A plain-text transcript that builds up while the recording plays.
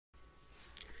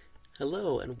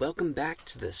Hello, and welcome back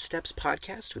to the Steps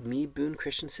Podcast with me, Boone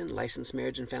Christensen, licensed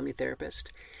marriage and family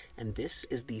therapist. And this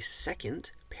is the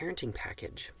second parenting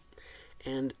package.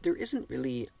 And there isn't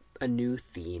really a new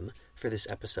theme for this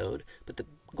episode, but the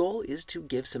goal is to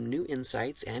give some new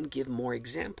insights and give more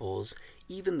examples,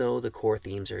 even though the core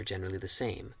themes are generally the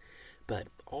same. But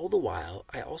all the while,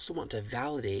 I also want to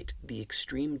validate the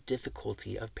extreme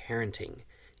difficulty of parenting,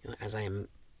 as I am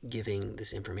giving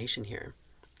this information here.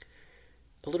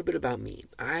 A little bit about me.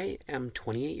 I am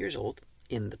 28 years old,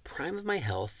 in the prime of my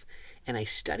health, and I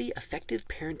study effective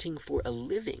parenting for a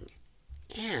living.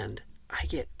 And I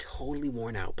get totally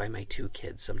worn out by my two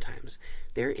kids sometimes.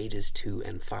 They're ages 2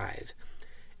 and 5.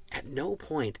 At no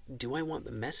point do I want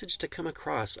the message to come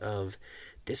across of,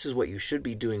 this is what you should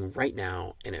be doing right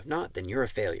now, and if not, then you're a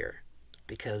failure.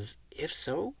 Because if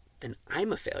so, then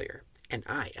I'm a failure, and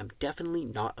I am definitely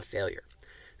not a failure.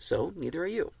 So neither are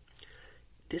you.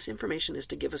 This information is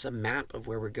to give us a map of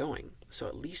where we're going, so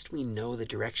at least we know the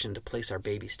direction to place our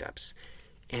baby steps.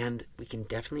 And we can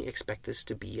definitely expect this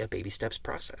to be a baby steps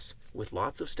process, with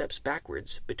lots of steps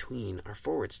backwards between our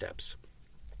forward steps.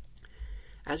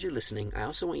 As you're listening, I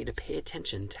also want you to pay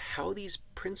attention to how these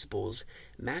principles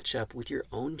match up with your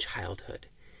own childhood.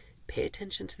 Pay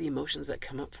attention to the emotions that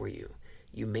come up for you.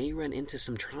 You may run into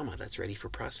some trauma that's ready for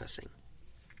processing.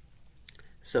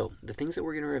 So, the things that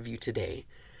we're going to review today,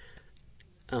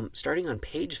 starting on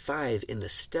page 5 in the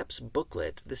Steps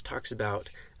booklet, this talks about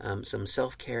some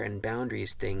self-care and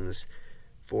boundaries things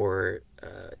for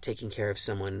taking care of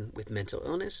someone with mental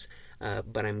illness,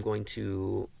 but I'm going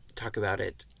to talk about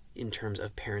it in terms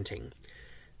of parenting.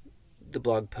 The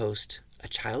blog post, A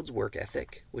Child's Work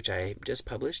Ethic, which I just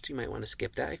published. You might want to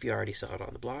skip that if you already saw it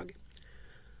on the blog.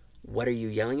 What are you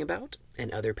yelling about?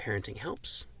 And other parenting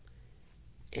helps.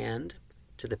 And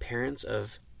to the parents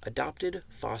of adopted,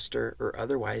 foster, or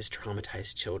otherwise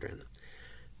traumatized children.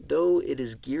 Though it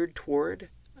is geared toward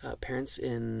parents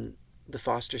in the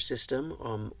foster system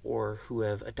or who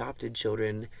have adopted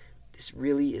children, this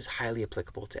really is highly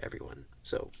applicable to everyone.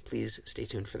 So please stay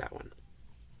tuned for that one.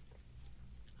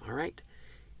 All right,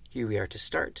 here we are to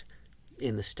start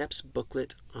in the Steps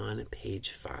booklet on page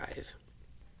 5.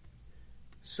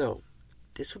 So,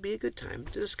 this would be a good time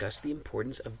to discuss the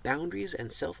importance of boundaries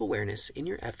and self-awareness in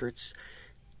your efforts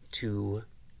to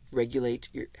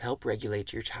help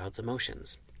regulate your child's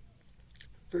emotions.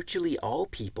 Virtually all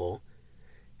people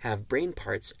have brain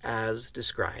parts as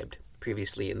described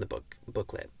previously in the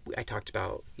booklet. I talked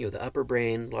about the upper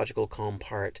brain, logical calm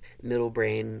part, middle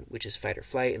brain, which is fight or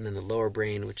flight, and then the lower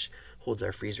brain, which holds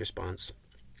our freeze response.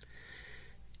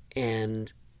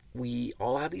 And we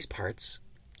all have these parts,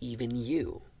 even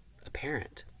you, a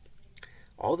parent.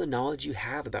 All the knowledge you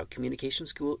have about communication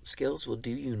skills will do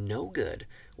you no good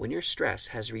when your stress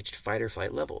has reached fight or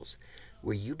flight levels,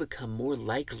 where you become more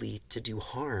likely to do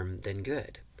harm than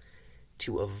good.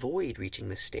 To avoid reaching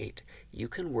this state, you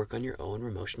can work on your own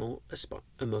emotional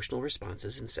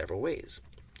responses in several ways.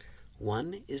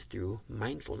 One is through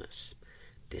mindfulness.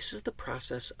 This is the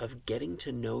process of getting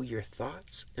to know your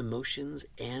thoughts, emotions,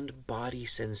 and body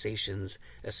sensations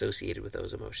associated with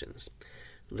those emotions.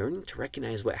 Learning to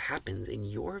recognize what happens in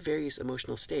your various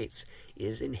emotional states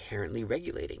is inherently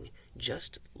regulating.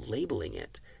 Just labeling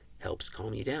it helps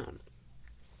calm you down.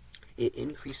 It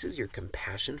increases your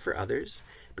compassion for others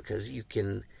because you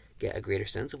can get a greater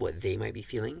sense of what they might be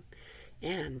feeling,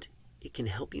 and it can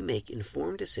help you make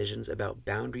informed decisions about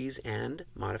boundaries and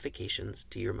modifications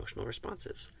to your emotional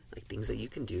responses, like things that you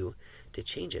can do to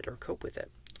change it or cope with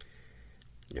it.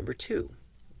 Number 2,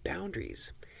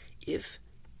 boundaries. If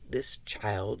this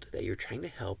child that you're trying to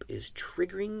help is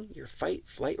triggering your fight,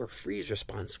 flight, or freeze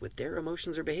response with their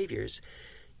emotions or behaviors,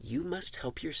 you must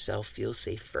help yourself feel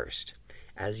safe first,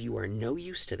 as you are no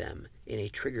use to them in a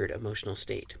triggered emotional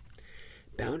state.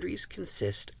 Boundaries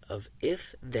consist of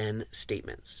if-then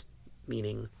statements,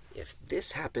 meaning, if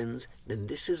this happens, then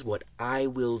this is what I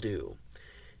will do.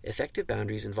 Effective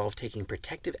boundaries involve taking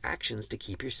protective actions to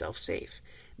keep yourself safe.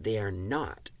 They are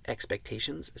not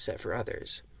expectations set for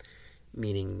others.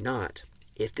 Meaning not,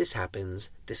 if this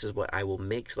happens, this is what I will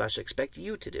make/expect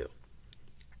you to do.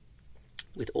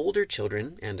 With older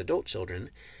children and adult children,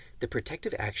 the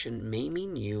protective action may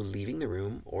mean you leaving the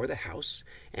room or the house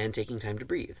and taking time to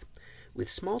breathe. With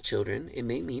small children, it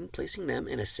may mean placing them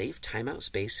in a safe timeout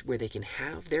space where they can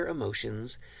have their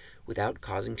emotions without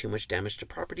causing too much damage to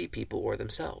property, people, or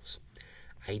themselves.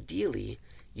 Ideally,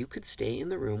 you could stay in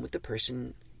the room with the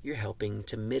person you're helping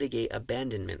to mitigate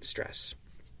abandonment stress.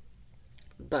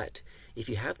 But if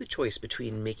you have the choice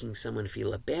between making someone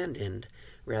feel abandoned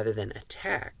rather than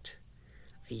attacked,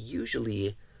 I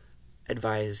usually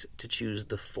advise to choose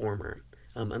the former,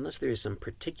 unless there is some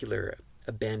particular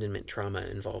abandonment trauma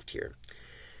involved here.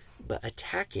 But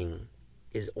attacking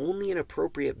is only an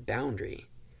appropriate boundary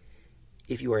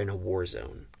if you are in a war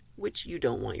zone, which you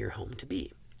don't want your home to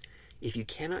be. If you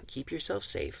cannot keep yourself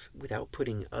safe without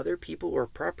putting other people or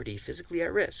property physically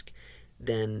at risk,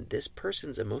 then this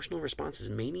person's emotional responses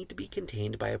may need to be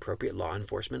contained by appropriate law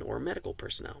enforcement or medical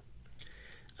personnel.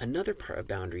 Another part of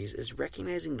boundaries is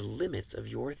recognizing the limits of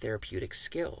your therapeutic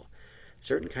skill.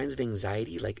 Certain kinds of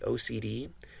anxiety, like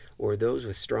OCD, or those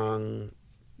with strong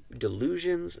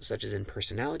delusions, such as in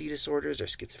personality disorders or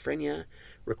schizophrenia,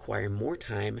 require more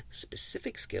time,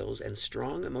 specific skills, and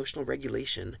strong emotional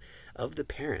regulation of the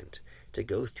parent to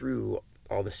go through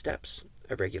all the steps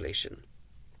of regulation.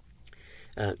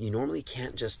 You normally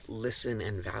can't just listen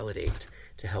and validate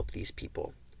to help these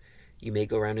people. You may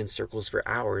go around in circles for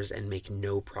hours and make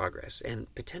no progress,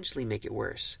 and potentially make it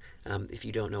worse if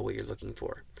you don't know what you're looking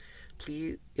for.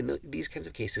 Please, in these kinds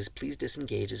of cases, please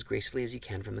disengage as gracefully as you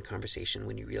can from the conversation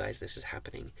when you realize this is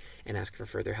happening, and ask for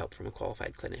further help from a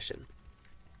qualified clinician.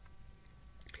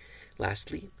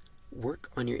 Lastly, work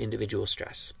on your individual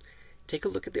stress. Take a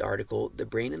look at the article, The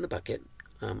Brain in the Bucket,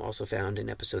 also found in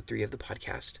episode 3 of the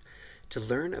podcast, to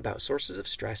learn about sources of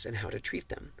stress and how to treat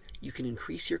them. You can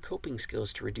increase your coping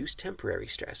skills to reduce temporary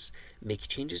stress, make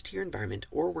changes to your environment,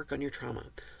 or work on your trauma,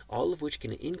 all of which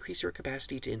can increase your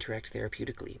capacity to interact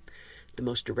therapeutically. The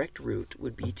most direct route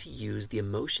would be to use the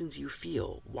emotions you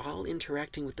feel while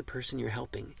interacting with the person you're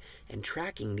helping and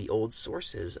tracking the old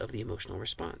sources of the emotional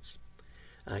response.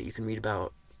 You can read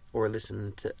about or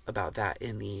listen to about that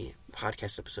in the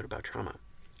podcast episode about trauma.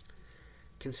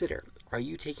 Consider, are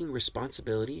you taking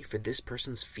responsibility for this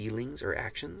person's feelings or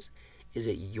actions? Is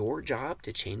it your job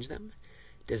to change them?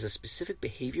 Does a specific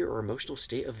behavior or emotional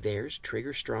state of theirs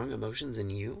trigger strong emotions in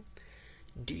you?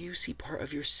 Do you see part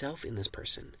of yourself in this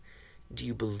person? Do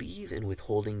you believe in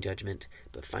withholding judgment,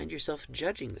 but find yourself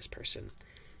judging this person?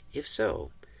 If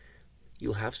so,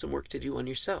 you'll have some work to do on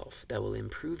yourself that will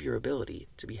improve your ability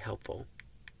to be helpful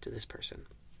to this person.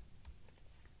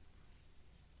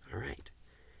 All right.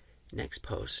 Next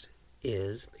post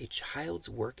is a child's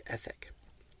work ethic.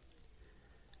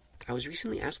 I was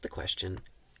recently asked the question,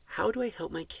 how do I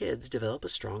help my kids develop a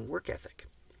strong work ethic?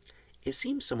 It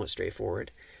seems somewhat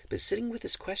straightforward, but sitting with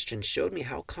this question showed me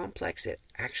how complex it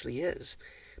actually is.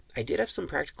 I did have some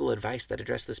practical advice that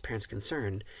addressed this parent's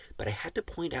concern, but I had to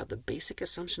point out the basic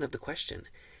assumption of the question,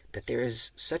 that there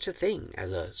is such a thing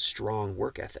as a strong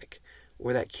work ethic,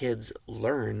 or that kids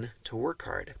learn to work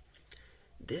hard.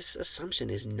 This assumption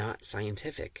is not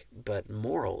scientific, but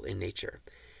moral in nature,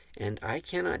 and I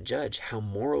cannot judge how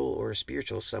moral or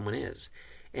spiritual someone is,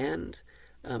 and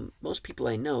most people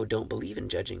I know don't believe in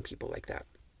judging people like that.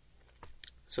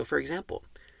 So, for example,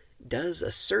 does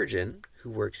a surgeon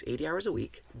who works 80 hours a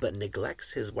week but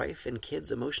neglects his wife and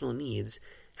kids' emotional needs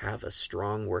have a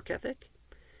strong work ethic?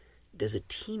 Does a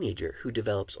teenager who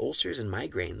develops ulcers and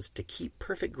migraines to keep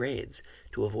perfect grades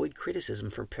to avoid criticism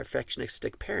from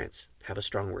perfectionistic parents have a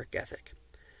strong work ethic?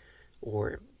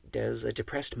 Or does a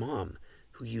depressed mom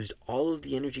who used all of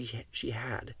the energy she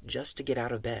had just to get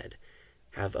out of bed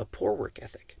have a poor work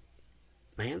ethic?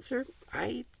 My answer?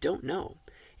 I don't know,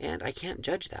 and I can't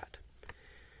judge that.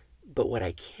 But what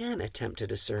I can attempt to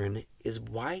discern is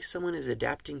why someone is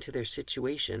adapting to their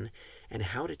situation and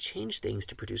how to change things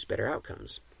to produce better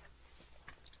outcomes.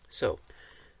 So,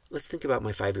 let's think about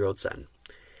my 5-year-old son.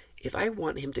 If I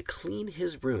want him to clean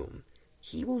his room,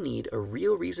 he will need a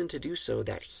real reason to do so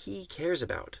that he cares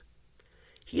about.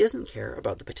 He doesn't care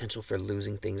about the potential for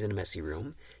losing things in a messy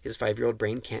room. His 5-year-old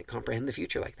brain can't comprehend the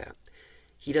future like that.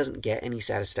 He doesn't get any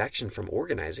satisfaction from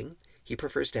organizing. He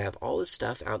prefers to have all his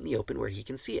stuff out in the open where he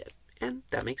can see it, and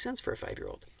that makes sense for a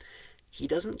 5-year-old. He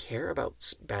doesn't care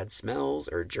about bad smells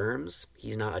or germs.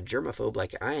 He's not a germaphobe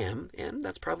like I am, and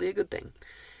that's probably a good thing.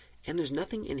 And there's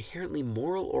nothing inherently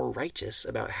moral or righteous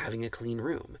about having a clean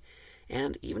room.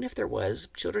 And even if there was,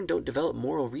 children don't develop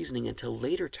moral reasoning until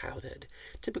later childhood,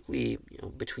 typically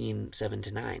between 7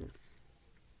 to 9.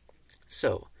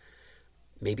 So,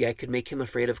 maybe I could make him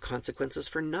afraid of consequences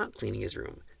for not cleaning his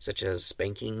room, such as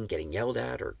spanking, getting yelled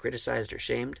at, or criticized or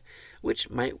shamed, which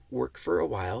might work for a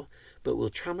while, but will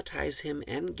traumatize him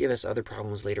and give us other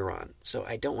problems later on. So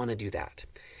I don't want to do that.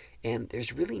 And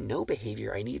there's really no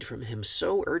behavior I need from him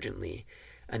so urgently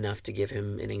enough to give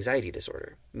him an anxiety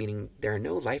disorder, meaning there are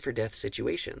no life or death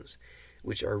situations,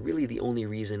 which are really the only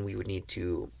reason we would need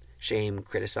to shame,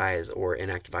 criticize, or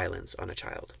enact violence on a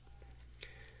child.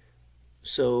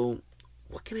 So,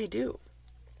 what can I do?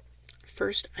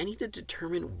 First, I need to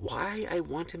determine why I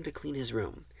want him to clean his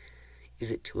room. Is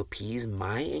it to appease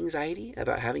my anxiety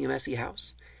about having a messy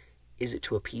house? Is it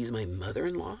to appease my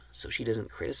mother-in-law so she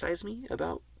doesn't criticize me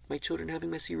about my children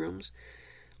having messy rooms?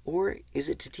 Or is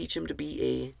it to teach him to be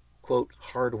a, quote,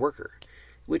 hard worker,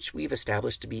 which we've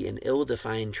established to be an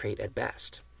ill-defined trait at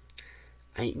best?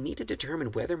 I need to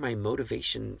determine whether my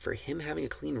motivation for him having a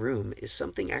clean room is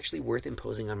something actually worth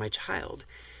imposing on my child.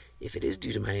 If it is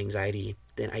due to my anxiety,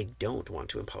 then I don't want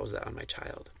to impose that on my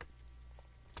child.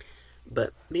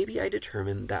 But maybe I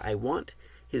determine that I want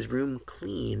his room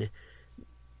clean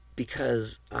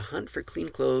because a hunt for clean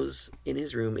clothes in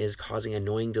his room is causing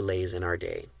annoying delays in our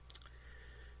day,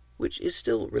 which is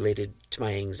still related to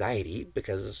my anxiety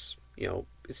because,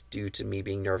 it's due to me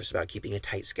being nervous about keeping a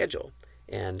tight schedule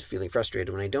and feeling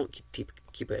frustrated when I don't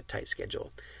keep a tight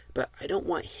schedule. But I don't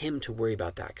want him to worry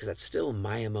about that because that's still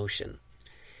my emotion.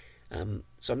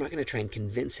 So I'm not going to try and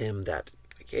convince him that,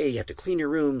 hey, you have to clean your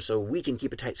room so we can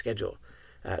keep a tight schedule.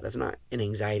 That's not an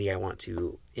anxiety I want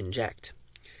to inject.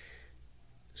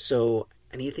 So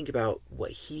I need to think about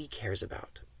what he cares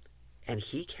about. And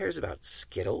he cares about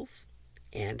Skittles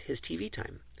and his TV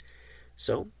time.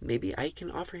 So maybe I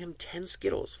can offer him 10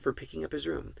 Skittles for picking up his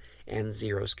room and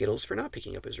 0 Skittles for not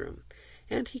picking up his room.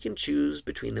 And he can choose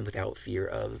between them without fear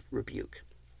of rebuke.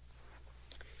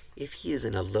 If he is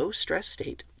in a low-stress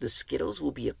state, the Skittles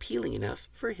will be appealing enough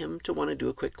for him to want to do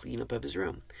a quick cleanup of his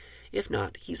room. If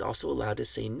not, he's also allowed to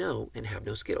say no and have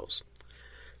no Skittles.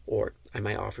 Or I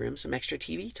might offer him some extra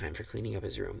TV time for cleaning up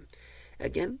his room.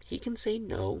 Again, he can say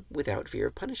no without fear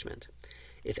of punishment.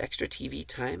 If extra TV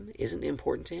time isn't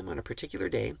important to him on a particular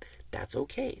day, that's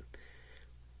okay.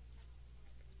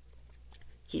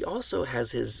 He also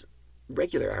has his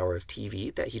regular hour of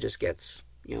TV that he just gets,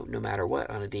 no matter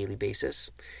what, on a daily basis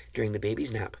during the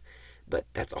baby's nap. But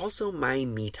that's also my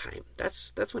me time.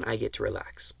 That's when I get to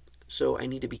relax. So I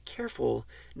need to be careful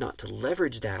not to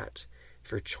leverage that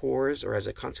for chores or as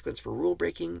a consequence for rule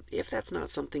breaking if that's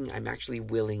not something I'm actually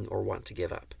willing or want to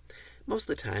give up. Most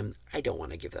of the time, I don't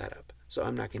want to give that up, so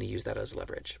I'm not going to use that as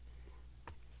leverage.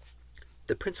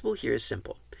 The principle here is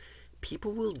simple.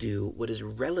 People will do what is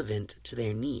relevant to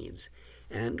their needs,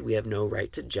 and we have no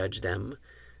right to judge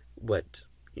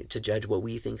what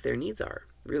we think their needs are,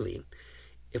 really.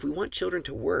 If we want children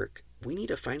to work, we need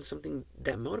to find something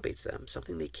that motivates them,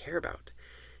 something they care about.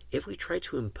 If we try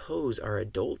to impose our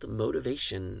adult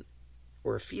motivation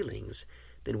or feelings,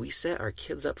 then we set our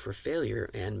kids up for failure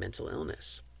and mental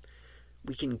illness.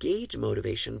 We can gauge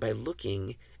motivation by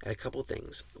looking at a couple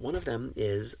things. One of them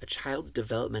is a child's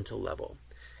developmental level,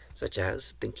 such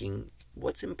as thinking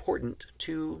what's important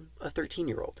to a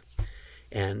 13-year-old,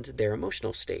 and their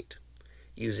emotional state,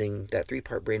 using that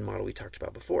 3-part brain model we talked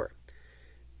about before.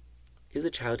 Is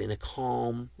the child in a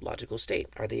calm, logical state?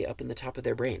 Are they up in the top of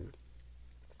their brain?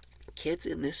 Kids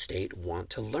in this state want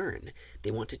to learn.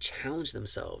 They want to challenge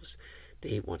themselves.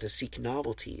 They want to seek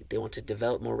novelty. They want to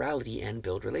develop morality and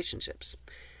build relationships.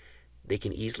 They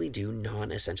can easily do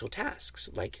non-essential tasks,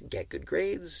 like get good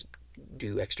grades,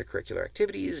 do extracurricular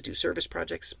activities, do service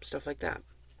projects, stuff like that.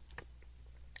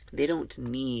 They don't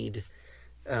need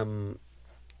a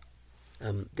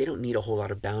whole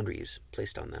lot of boundaries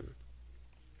placed on them.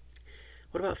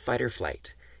 What about fight or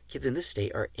flight? Kids in this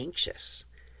state are anxious.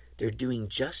 They're doing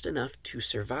just enough to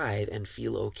survive and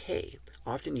feel okay,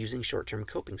 often using short-term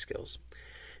coping skills.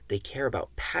 They care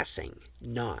about passing,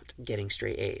 not getting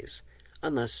straight A's,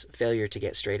 unless failure to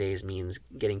get straight A's means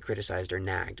getting criticized or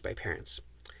nagged by parents.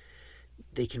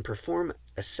 They can perform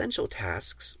essential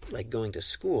tasks like going to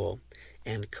school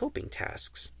and coping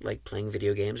tasks like playing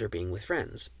video games or being with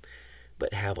friends,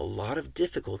 but have a lot of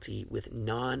difficulty with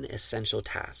non-essential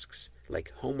tasks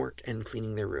like homework and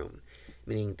cleaning their room,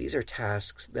 meaning these are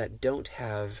tasks that don't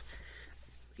have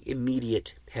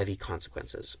immediate heavy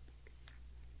consequences.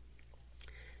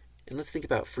 And let's think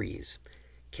about freeze.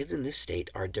 Kids in this state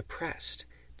are depressed.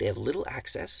 They have little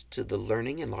access to the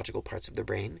learning and logical parts of their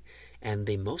brain, and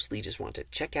they mostly just want to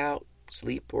check out,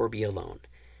 sleep, or be alone.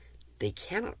 They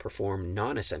cannot perform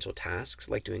non-essential tasks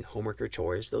like doing homework or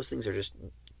chores. Those things are just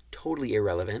totally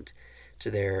irrelevant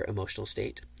to their emotional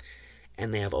state.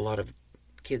 And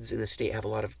kids in this state have a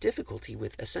lot of difficulty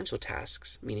with essential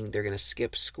tasks, meaning they're going to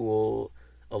skip school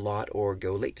a lot or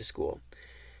go late to school.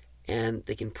 And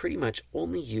they can pretty much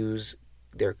only use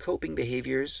their coping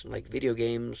behaviors like video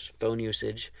games, phone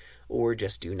usage, or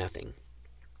just do nothing.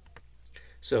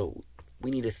 So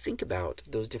we need to think about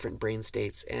those different brain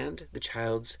states and the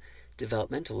child's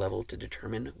developmental level to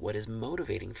determine what is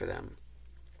motivating for them.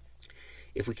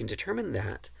 If we can determine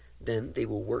that, then they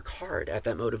will work hard at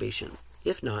that motivation.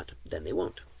 If not, then they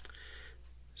won't.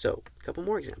 So, a couple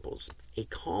more examples. A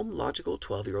calm, logical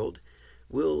 12-year-old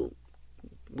will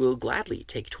gladly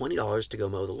take $20 to go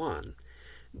mow the lawn,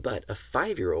 But a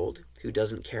 5-year-old who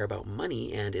doesn't care about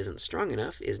money and isn't strong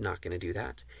enough is not going to do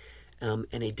that. And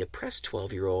a depressed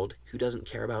 12-year-old who doesn't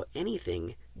care about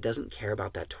anything doesn't care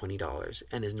about that $20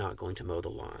 and is not going to mow the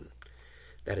lawn.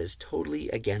 That is totally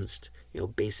against,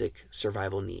 basic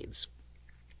survival needs.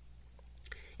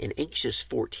 An anxious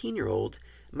 14-year-old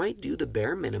might do the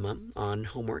bare minimum on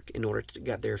homework in order to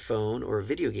get their phone or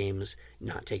video games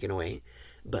not taken away,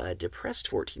 but a depressed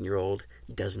 14-year-old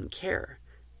doesn't care.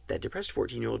 That depressed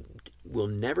 14-year-old will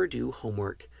never do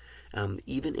homework,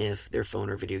 even if their phone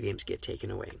or video games get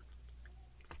taken away.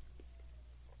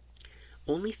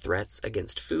 Only threats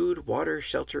against food, water,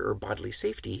 shelter, or bodily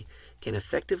safety can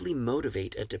effectively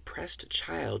motivate a depressed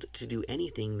child to do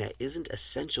anything that isn't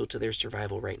essential to their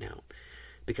survival right now,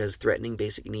 because threatening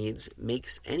basic needs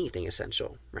makes anything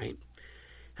essential, right?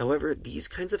 However, these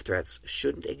kinds of threats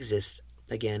shouldn't exist,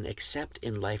 again, except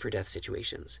in life or death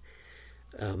situations,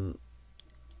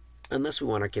 unless we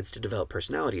want our kids to develop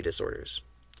personality disorders,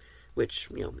 which,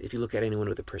 if you look at anyone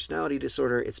with a personality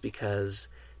disorder, it's because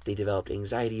they developed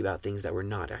anxiety about things that were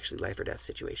not actually life or death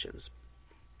situations,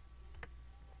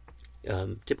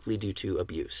 typically due to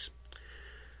abuse.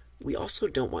 We also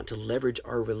don't want to leverage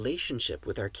our relationship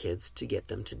with our kids to get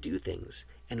them to do things.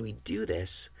 And we do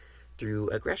this through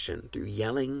aggression, through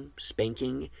yelling,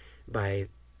 spanking, by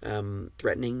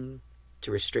threatening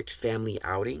to restrict family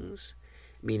outings,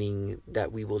 meaning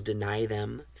that we will deny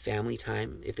them family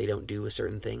time if they don't do a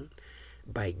certain thing,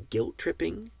 by guilt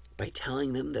tripping, by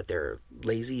telling them that they're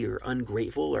lazy or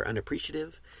ungrateful or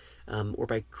unappreciative, or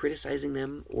by criticizing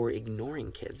them or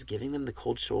ignoring kids, giving them the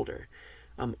cold shoulder.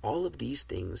 All of these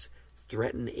things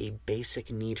threaten a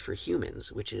basic need for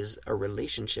humans, which is a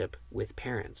relationship with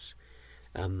parents.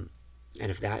 And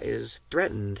if that is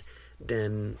threatened,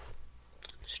 then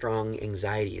strong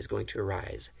anxiety is going to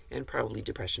arise, and probably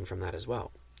depression from that as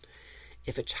well.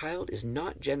 If a child is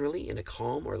not generally in a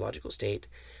calm or logical state,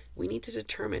 we need to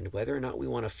determine whether or not we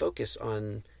want to focus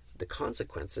on the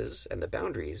consequences and the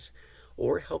boundaries,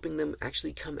 or helping them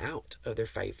actually come out of their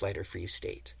fight, flight, or freeze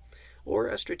state, or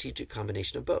a strategic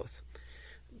combination of both.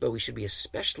 But we should be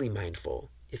especially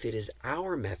mindful if it is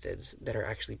our methods that are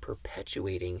actually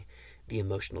perpetuating the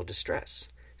emotional distress,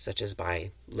 such as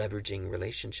by leveraging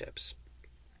relationships.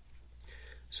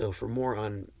 So for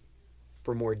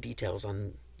more details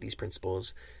on these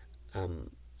principles,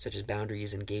 such as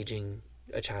boundaries, engaging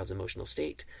a child's emotional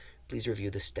state, please review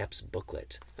the STEPS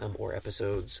booklet, or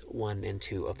episodes 1 and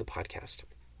 2 of the podcast.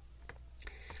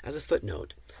 As a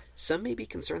footnote, some may be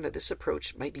concerned that this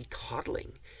approach might be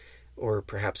coddling, or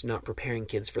perhaps not preparing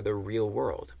kids for the real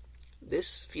world.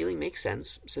 This feeling makes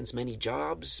sense, since many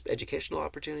jobs, educational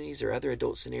opportunities, or other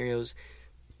adult scenarios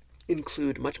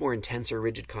include much more intense or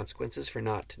rigid consequences for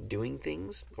not doing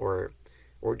things or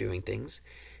doing things,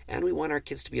 and we want our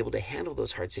kids to be able to handle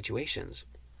those hard situations.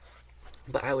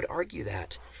 But I would argue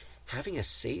that having a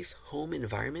safe home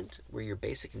environment where your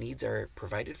basic needs are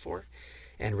provided for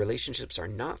and relationships are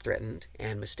not threatened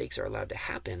and mistakes are allowed to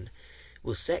happen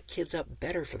will set kids up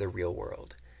better for the real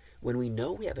world. When we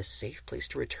know we have a safe place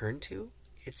to return to,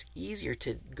 it's easier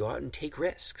to go out and take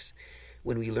risks.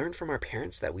 When we learn from our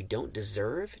parents that we don't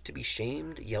deserve to be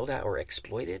shamed, yelled at, or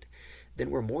exploited,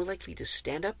 then we're more likely to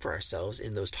stand up for ourselves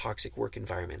in those toxic work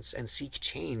environments and seek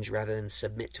change rather than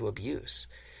submit to abuse.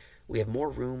 We have more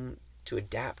room to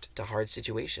adapt to hard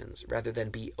situations rather than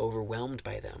be overwhelmed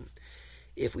by them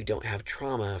if we don't have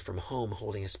trauma from home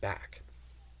holding us back.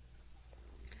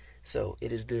 So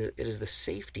it is the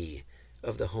safety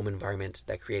of the home environment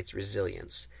that creates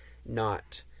resilience,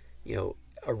 not,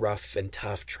 a rough and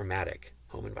tough, traumatic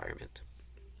home environment.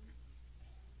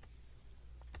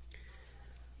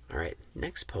 All right,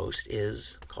 next post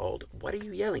is called "What Are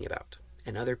You Yelling About?"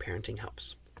 and Other Parenting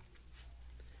Helps.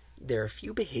 There are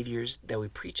few behaviors that we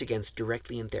preach against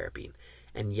directly in therapy,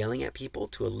 and yelling at people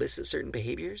to elicit certain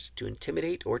behaviors, to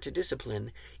intimidate, or to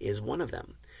discipline is one of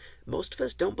them. Most of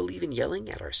us don't believe in yelling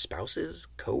at our spouses,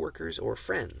 coworkers, or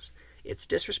friends. It's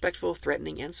disrespectful,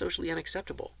 threatening, and socially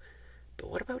unacceptable. But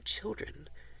what about children?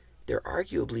 They're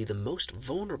arguably the most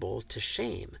vulnerable to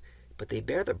shame, but they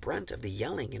bear the brunt of the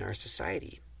yelling in our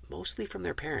society, mostly from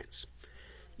their parents.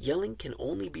 Yelling can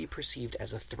only be perceived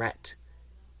as a threat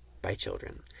by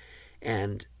children,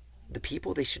 and the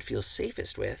people they should feel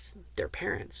safest with, their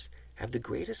parents, have the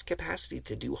greatest capacity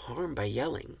to do harm by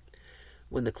yelling.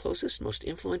 When the closest, most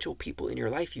influential people in your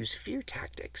life use fear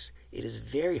tactics, it is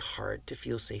very hard to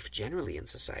feel safe generally in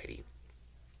society.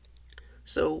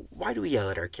 So, why do we yell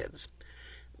at our kids?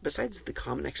 Besides the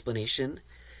common explanation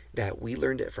that we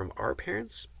learned it from our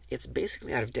parents, it's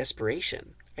basically out of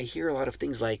desperation. I hear a lot of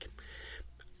things like,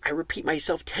 "I repeat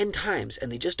myself 10 times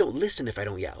and they just don't listen if I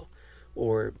don't yell."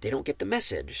 or they don't get the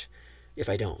message if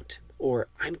I don't, or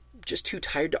I'm just too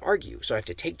tired to argue, so I have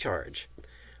to take charge,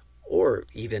 or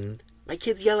even my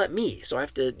kids yell at me, so I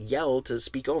have to yell to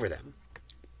speak over them.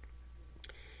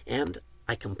 And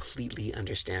I completely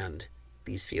understand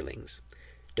these feelings.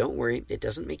 Don't worry, it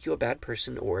doesn't make you a bad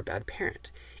person or a bad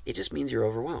parent. It just means you're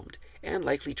overwhelmed and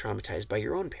likely traumatized by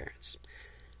your own parents.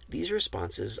 These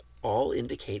responses all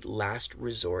indicate last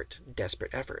resort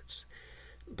desperate efforts.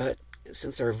 But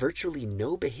since there are virtually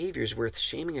no behaviors worth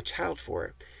shaming a child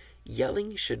for,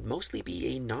 yelling should mostly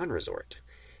be a non-resort.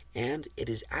 And it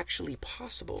is actually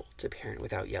possible to parent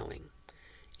without yelling.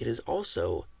 It is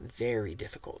also very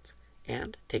difficult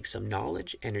and takes some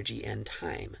knowledge, energy, and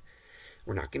time.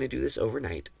 We're not going to do this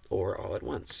overnight or all at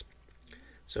once.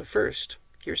 So first,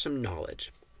 here's some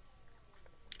knowledge.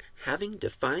 Having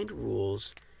defined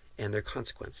rules and their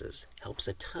consequences helps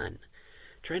a ton.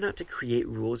 Try not to create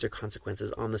rules or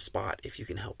consequences on the spot if you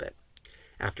can help it.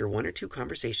 After 1 or 2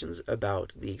 conversations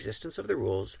about the existence of the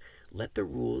rules, let the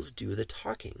rules do the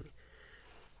talking,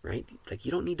 right? Like,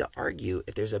 you don't need to argue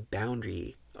if there's a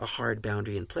hard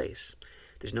boundary in place.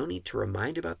 There's no need to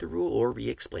remind about the rule or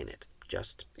re-explain it.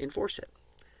 Just enforce it.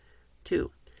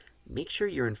 2, make sure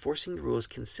you're enforcing the rules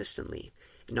consistently,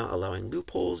 not allowing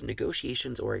loopholes,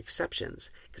 negotiations, or exceptions,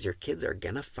 because your kids are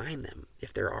gonna find them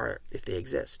if they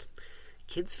exist.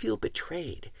 Kids feel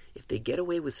betrayed if they get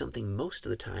away with something most of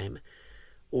the time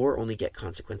or only get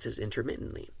consequences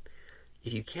intermittently.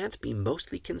 If you can't be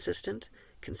mostly consistent,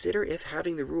 consider if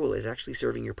having the rule is actually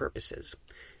serving your purposes.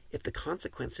 If the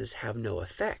consequences have no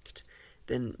effect,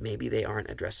 then maybe they aren't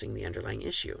addressing the underlying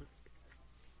issue.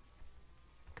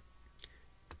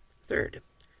 3rd,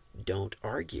 don't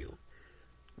argue.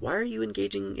 Why are you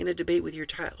engaging in a debate with your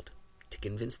child? To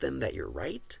convince them that you're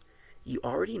right? You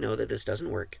already know that this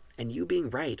doesn't work, and you being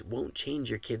right won't change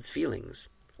your kids' feelings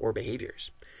or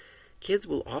behaviors. Kids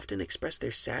will often express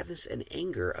their sadness and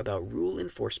anger about rule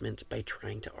enforcement by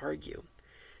trying to argue.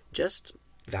 Just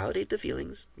validate the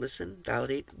feelings, listen,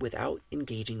 validate without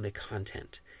engaging the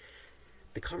content.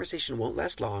 The conversation won't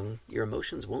last long, your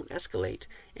emotions won't escalate,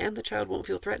 and the child won't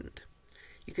feel threatened.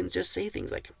 You can just say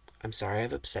things like, I'm sorry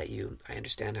I've upset you, I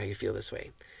understand how you feel this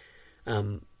way.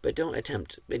 But don't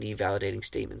attempt any validating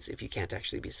statements if you can't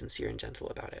actually be sincere and gentle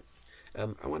about it.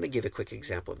 I want to give a quick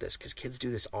example of this because kids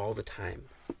do this all the time.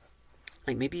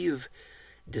 Like, maybe you've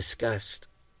discussed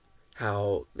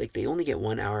how they only get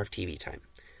 1 hour of TV time.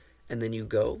 And then you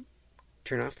go,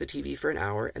 turn off the TV for an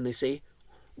hour, and they say,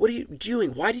 what are you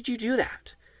doing? Why did you do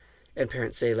that? And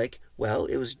parents say, well,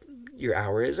 your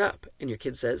hour is up. And your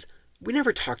kid says, we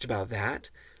never talked about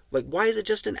that. Why is it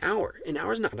just an hour? An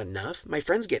hour's not enough. My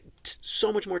friends get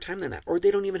so much more time than that. Or they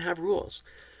don't even have rules.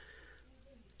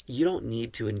 You don't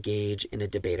need to engage in a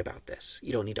debate about this.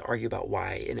 You don't need to argue about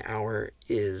why an hour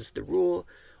is the rule,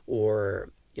 or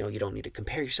you don't need to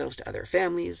compare yourselves to other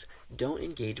families. Don't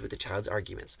engage with the child's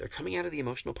arguments. They're coming out of the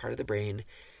emotional part of the brain,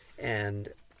 and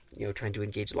trying to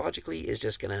engage logically is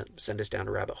just going to send us down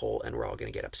a rabbit hole, and we're all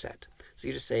going to get upset. So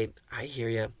you just say, I hear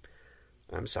you,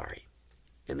 I'm sorry.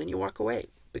 And then you walk away,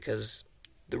 because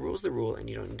the rule's the rule and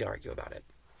you don't need to argue about it.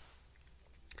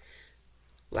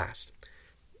 Last,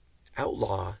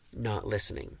 outlaw not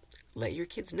listening. Let your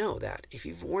kids know that if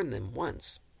you've warned them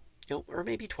once, or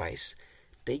maybe twice,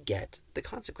 they get the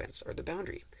consequence or the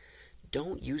boundary.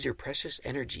 Don't use your precious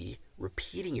energy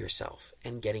repeating yourself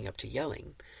and getting up to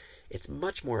yelling. It's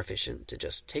much more efficient to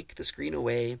just take the screen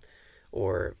away,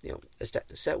 or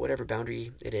set whatever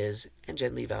boundary it is, and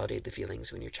gently validate the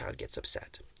feelings when your child gets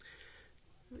upset.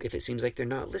 If it seems like they're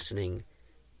not listening,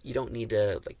 you don't need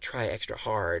to try extra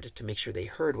hard to make sure they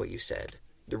heard what you said.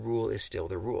 The rule is still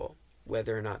the rule,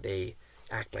 whether or not they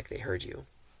act like they heard you.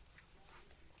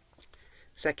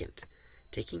 Second,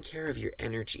 taking care of your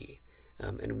energy.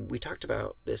 And we talked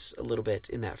about this a little bit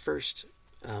in that first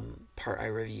part I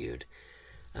reviewed.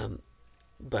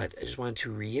 But I just wanted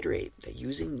to reiterate that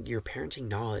using your parenting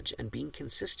knowledge and being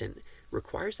consistent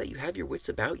requires that you have your wits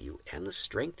about you and the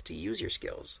strength to use your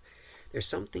skills. There's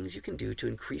some things you can do to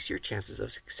increase your chances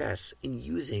of success in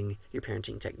using your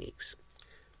parenting techniques.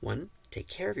 1, take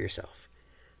care of yourself.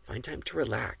 Find time to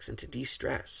relax and to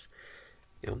de-stress.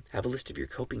 Have a list of your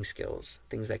coping skills,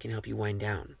 things that can help you wind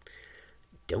down.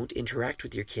 Don't interact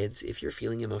with your kids if you're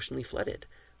feeling emotionally flooded.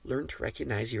 Learn to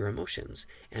recognize your emotions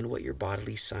and what your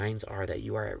bodily signs are that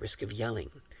you are at risk of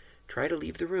yelling. Try to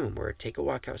leave the room or take a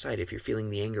walk outside if you're feeling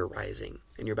the anger rising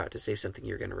and you're about to say something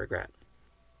you're going to regret.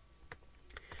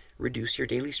 Reduce your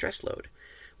daily stress load.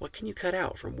 What can you cut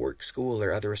out from work, school,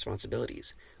 or other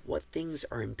responsibilities? What things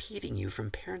are impeding you from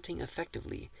parenting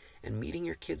effectively and meeting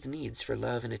your kids' needs for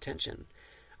love and attention?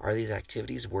 Are these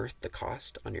activities worth the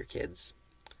cost on your kids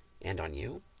and on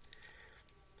you?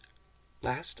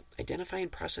 Last, identify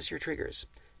and process your triggers.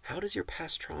 How does your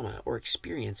past trauma or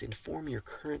experience inform your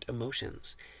current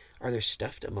emotions? Are there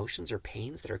stuffed emotions or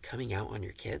pains that are coming out on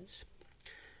your kids?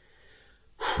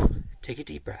 Take a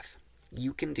deep breath.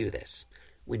 You can do this.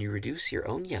 When you reduce your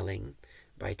own yelling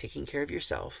by taking care of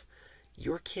yourself,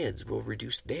 your kids will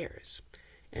reduce theirs,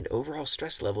 and overall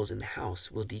stress levels in the house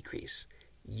will decrease.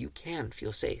 You can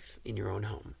feel safe in your own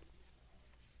home.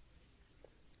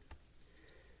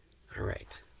 All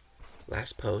right.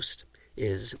 Last post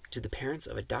is to the parents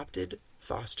of adopted,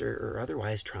 foster, or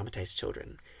otherwise traumatized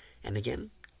children. And again,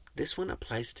 this one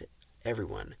applies to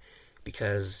everyone,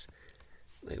 because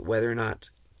whether or not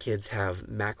kids have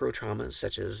macro traumas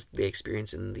such as they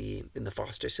experience in the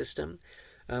foster system,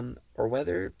 or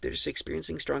whether they're just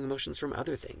experiencing strong emotions from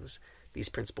other things, these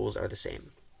principles are the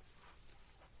same.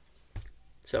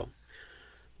 So,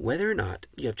 whether or not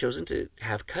you have chosen to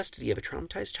have custody of a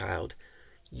traumatized child,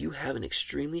 you have an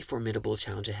extremely formidable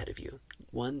challenge ahead of you,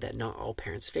 one that not all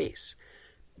parents face.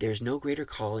 There's no greater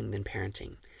calling than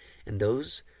parenting, and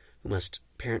those who must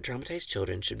parent traumatized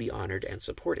children should be honored and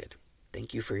supported.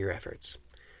 Thank you for your efforts.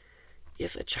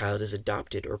 If a child is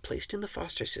adopted or placed in the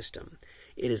foster system,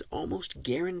 it is almost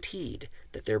guaranteed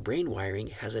that their brain wiring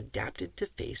has adapted to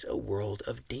face a world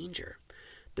of danger.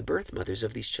 The birth mothers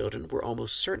of these children were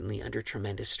almost certainly under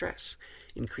tremendous stress,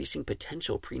 increasing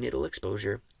potential prenatal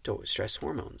exposure to stress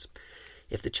hormones.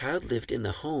 If the child lived in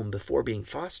the home before being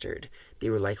fostered, they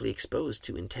were likely exposed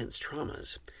to intense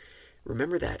traumas.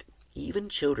 Remember that even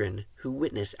children who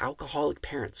witness alcoholic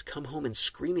parents come home and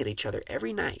scream at each other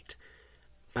every night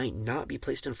might not be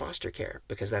placed in foster care,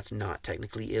 because that's not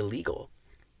technically illegal.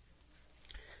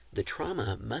 The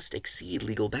trauma must exceed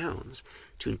legal bounds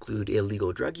to include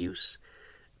illegal drug use,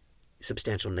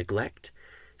 substantial neglect,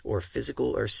 or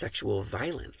physical or sexual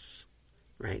violence,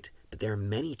 right? But there are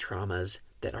many traumas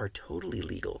that are totally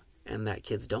legal and that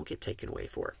kids don't get taken away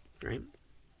for, right?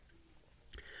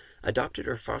 Adopted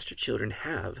or foster children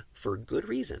have, for good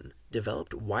reason,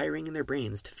 developed wiring in their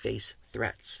brains to face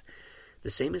threats. The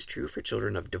same is true for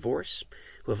children of divorce,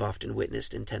 who have often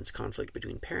witnessed intense conflict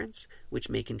between parents, which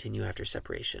may continue after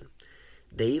separation.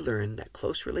 They learn that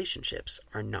close relationships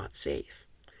are not safe.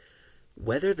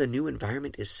 Whether the new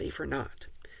environment is safe or not,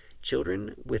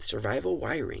 children with survival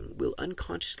wiring will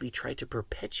unconsciously try to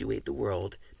perpetuate the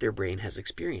world their brain has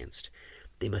experienced.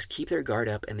 They must keep their guard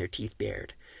up and their teeth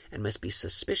bared, and must be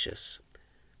suspicious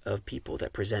of people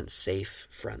that present safe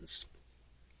fronts.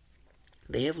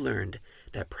 They have learned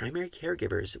that primary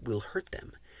caregivers will hurt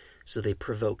them, so they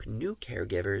provoke new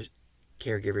caregivers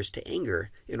to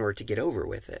anger in order to get over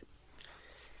with it.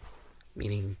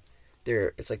 Meaning,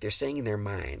 it's like they're saying in their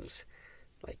minds,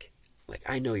 like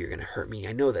I know you're going to hurt me.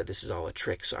 I know that this is all a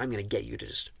trick, so I'm going to get you to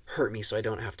just hurt me so I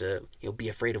don't have to be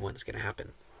afraid of what's going to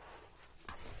happen.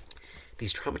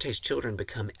 These traumatized children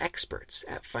become experts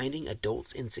at finding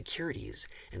adults' insecurities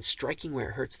and striking where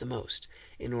it hurts the most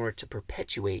in order to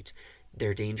perpetuate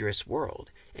their dangerous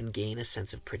world and gain a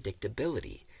sense of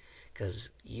predictability. Because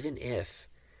even if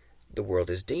the world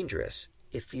is dangerous,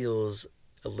 it feels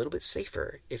a little bit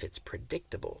safer if it's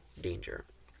predictable danger.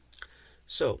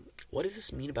 So, what does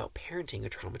this mean about parenting a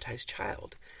traumatized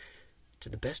child? To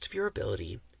the best of your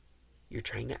ability, you're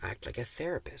trying to act like a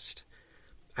therapist.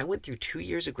 I went through 2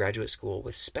 years of graduate school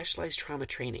with specialized trauma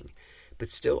training, but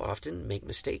still often make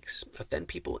mistakes, offend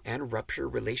people, and rupture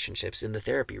relationships in the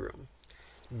therapy room.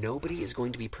 Nobody is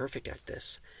going to be perfect at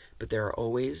this, but there are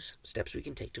always steps we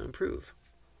can take to improve.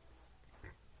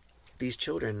 These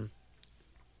children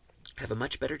have a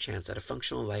much better chance at a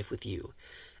functional life with you,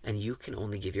 and you can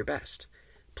only give your best.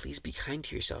 Please be kind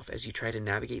to yourself as you try to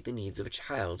navigate the needs of a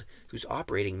child whose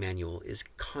operating manual is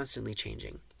constantly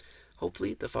changing.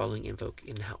 Hopefully, the following info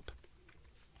can help.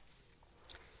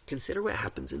 Consider what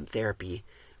happens in therapy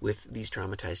with these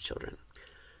traumatized children.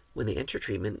 When they enter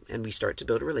treatment and we start to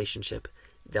build a relationship,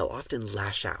 they'll often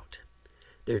lash out.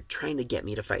 They're trying to get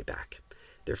me to fight back.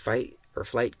 Their fight or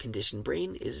flight conditioned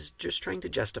brain is just trying to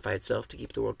justify itself to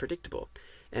keep the world predictable,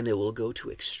 and it will go to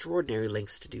extraordinary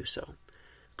lengths to do so.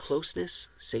 Closeness,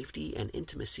 safety, and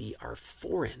intimacy are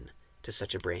foreign to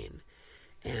such a brain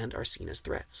and are seen as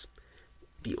threats.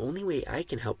 The only way I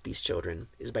can help these children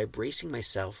is by bracing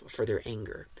myself for their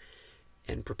anger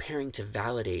and preparing to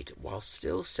validate while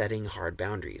still setting hard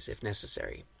boundaries if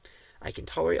necessary. I can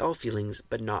tolerate all feelings,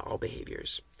 but not all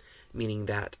behaviors, meaning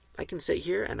that I can sit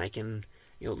here and I can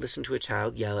listen to a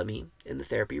child yell at me in the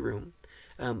therapy room,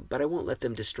 but I won't let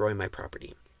them destroy my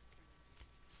property.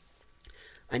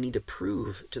 I need to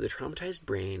prove to the traumatized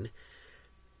brain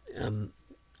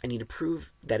I need to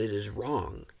prove that it is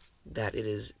wrong, that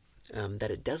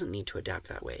it doesn't need to adapt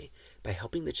that way, by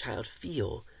helping the child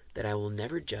feel that I will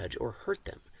never judge or hurt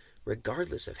them,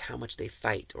 regardless of how much they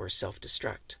fight or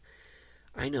self-destruct.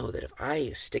 I know that if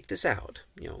I stick this out,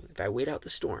 if I wait out the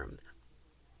storm,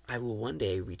 I will one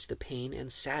day reach the pain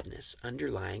and sadness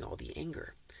underlying all the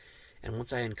anger. And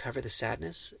once I uncover the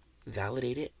sadness,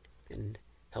 validate it, and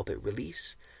help it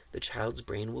release, the child's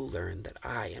brain will learn that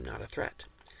I am not a threat.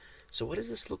 So what does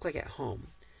this look like at home?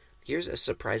 Here's a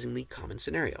surprisingly common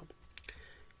scenario.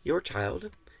 Your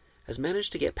child has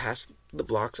managed to get past the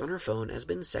blocks on her phone, has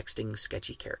been sexting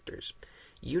sketchy characters.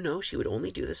 You know she would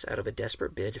only do this out of a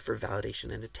desperate bid for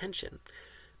validation and attention.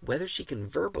 Whether she can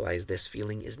verbalize this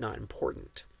feeling is not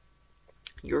important.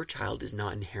 Your child is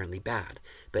not inherently bad,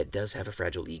 but does have a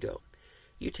fragile ego.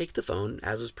 You take the phone,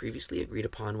 as was previously agreed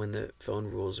upon when the phone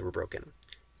rules were broken.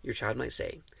 Your child might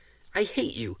say, "I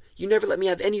hate you. You never let me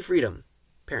have any freedom."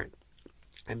 Parent,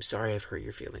 "I'm sorry I've hurt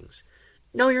your feelings."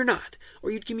 "No, you're not,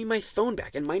 or you'd give me my phone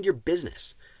back and mind your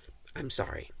business." "I'm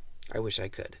sorry. I wish I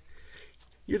could."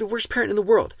 "You're the worst parent in the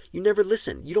world. You never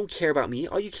listen. You don't care about me.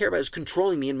 All you care about is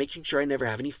controlling me and making sure I never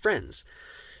have any friends."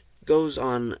 Goes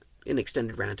on an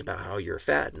extended rant about how you're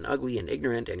fat and ugly and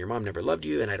ignorant and your mom never loved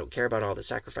you and I don't care about all the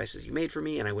sacrifices you made for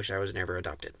me and I wish I was never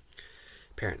adopted.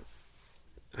 Parent,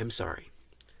 "I'm sorry."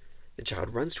 The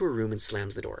child runs to her room and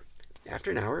slams the door. After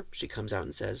an hour, she comes out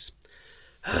and says,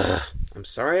 "I'm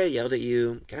sorry I yelled at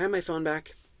you. Can I have my phone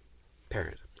back?"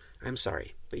 Parent, "I'm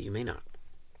sorry, but you may not."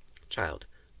 Child,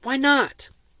 "Why not?"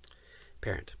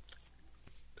 Parent,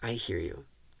 "I hear you.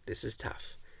 This is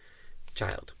tough."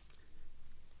 Child,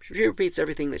 she repeats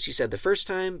everything that she said the first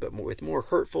time, but with more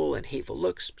hurtful and hateful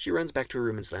looks. She runs back to her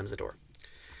room and slams the door.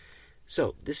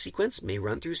 So, this sequence may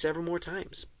run through several more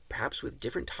times, perhaps with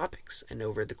different topics, and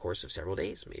over the course of several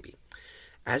days, maybe.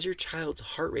 As your child's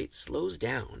heart rate slows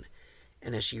down,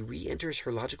 and as she re-enters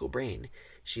her logical brain,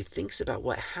 she thinks about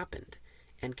what happened,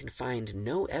 and can find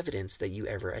no evidence that you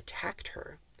ever attacked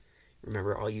her.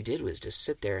 Remember, all you did was just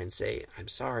sit there and say, "I'm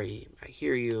sorry, I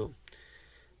hear you,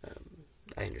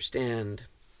 I understand,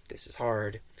 this is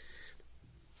hard."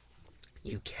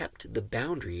 You kept the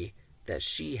boundary that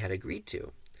she had agreed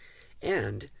to.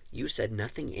 And you said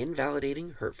nothing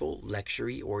invalidating, hurtful,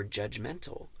 lectury, or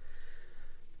judgmental.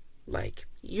 Like,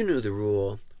 "You knew the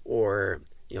rule," or,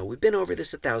 "We've been over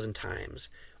this 1,000 times,"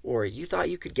 or "You thought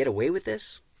you could get away with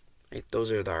this?" Right?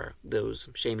 Those are those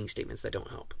shaming statements that don't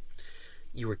help.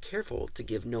 You were careful to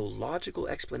give no logical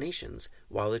explanations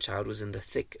while the child was in the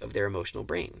thick of their emotional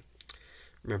brain.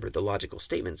 Remember, the logical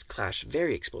statements clash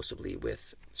very explosively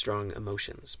with strong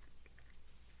emotions.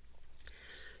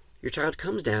 Your child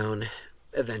comes down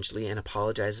eventually and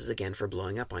apologizes again for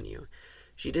blowing up on you.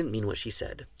 She didn't mean what she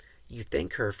said. You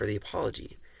thank her for the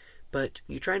apology, but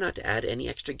you try not to add any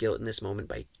extra guilt in this moment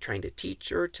by trying to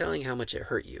teach or telling how much it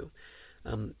hurt you.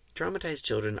 Traumatized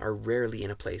children are rarely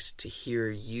in a place to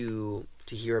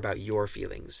hear about your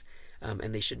feelings,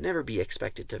 and they should never be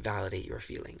expected to validate your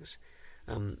feelings.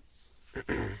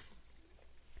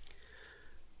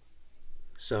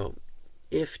 So,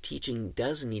 if teaching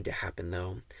does need to happen,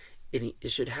 though,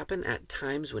 it should happen at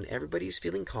times when everybody's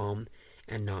feeling calm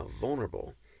and not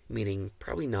vulnerable, meaning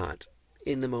probably not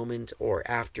in the moment or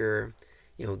after,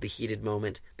 the heated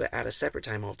moment, but at a separate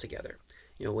time altogether,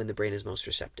 when the brain is most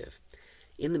receptive.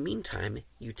 In the meantime,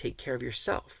 you take care of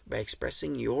yourself by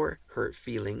expressing your hurt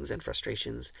feelings and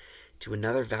frustrations to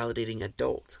another validating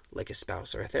adult, like a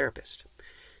spouse or a therapist.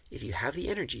 If you have the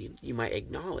energy, you might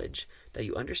acknowledge that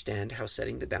you understand how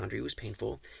setting the boundary was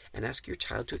painful and ask your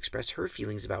child to express her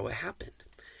feelings about what happened.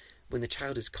 When the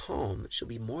child is calm, she'll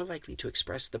be more likely to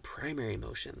express the primary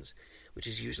emotions, which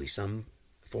is usually some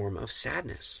form of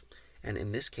sadness. And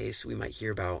in this case, we might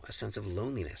hear about a sense of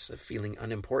loneliness, of feeling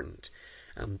unimportant.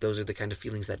 Those are the kind of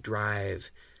feelings that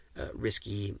drive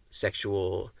risky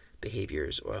sexual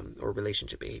behaviors or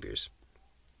relationship behaviors.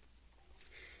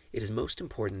 It is most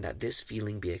important that this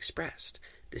feeling be expressed.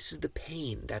 This is the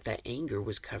pain that anger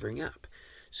was covering up.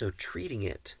 So treating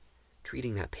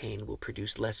that pain will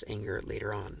produce less anger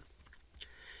later on.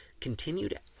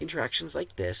 Continued interactions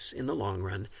like this, in the long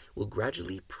run, will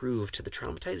gradually prove to the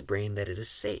traumatized brain that it is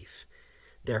safe.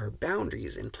 There are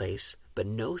boundaries in place, but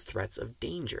no threats of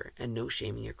danger and no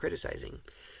shaming or criticizing.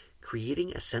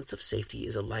 Creating a sense of safety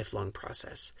is a lifelong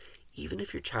process. Even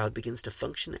if your child begins to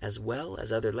function as well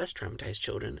as other less traumatized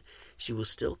children, she will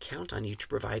still count on you to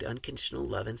provide unconditional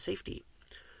love and safety.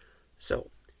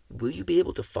 So, will you be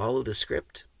able to follow the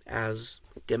script as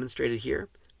demonstrated here?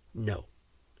 No,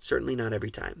 certainly not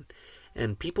every time.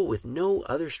 And people with no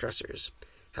other stressors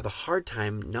have a hard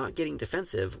time not getting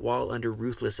defensive while under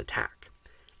ruthless attack.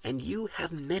 And you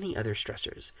have many other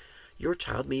stressors. Your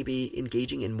child may be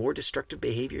engaging in more destructive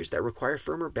behaviors that require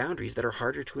firmer boundaries that are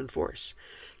harder to enforce.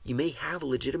 You may have a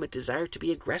legitimate desire to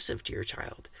be aggressive to your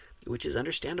child, which is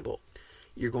understandable.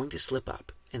 You're going to slip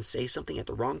up and say something at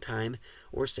the wrong time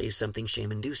or say something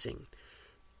shame-inducing.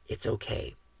 It's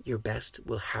okay. Your best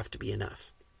will have to be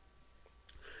enough.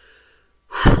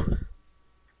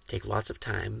 Take lots of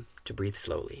time to breathe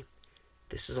slowly.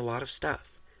 This is a lot of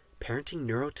stuff. Parenting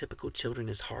neurotypical children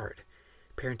is hard.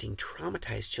 Parenting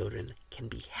traumatized children can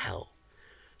be hell.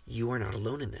 You are not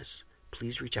alone in this.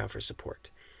 Please reach out for support.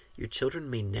 Your children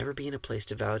may never be in a place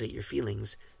to validate your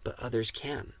feelings, but others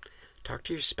can. Talk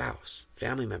to your spouse,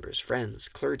 family members, friends,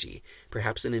 clergy,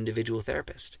 perhaps an individual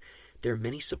therapist. There are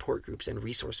many support groups and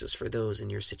resources for those in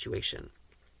your situation.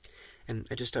 And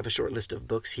I just have a short list of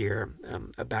books here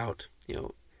about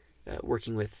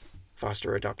working with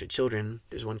foster or adopted children.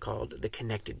 There's one called The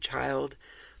Connected Child,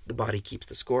 The Body Keeps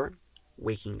the Score,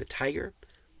 Waking the Tiger,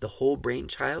 The Whole Brain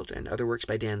Child, and other works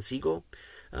by Dan Siegel,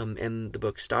 and the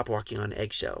book Stop Walking on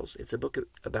Eggshells. It's a book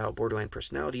about borderline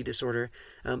personality disorder,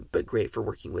 but great for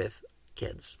working with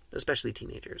kids, especially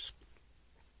teenagers.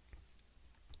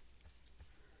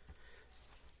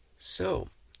 So,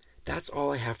 that's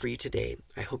all I have for you today.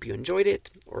 I hope you enjoyed it,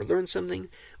 or learned something,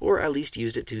 or at least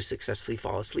used it to successfully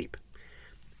fall asleep.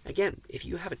 Again, if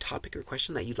you have a topic or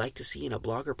question that you'd like to see in a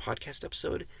blog or podcast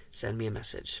episode, send me a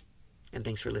message. And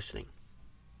thanks for listening.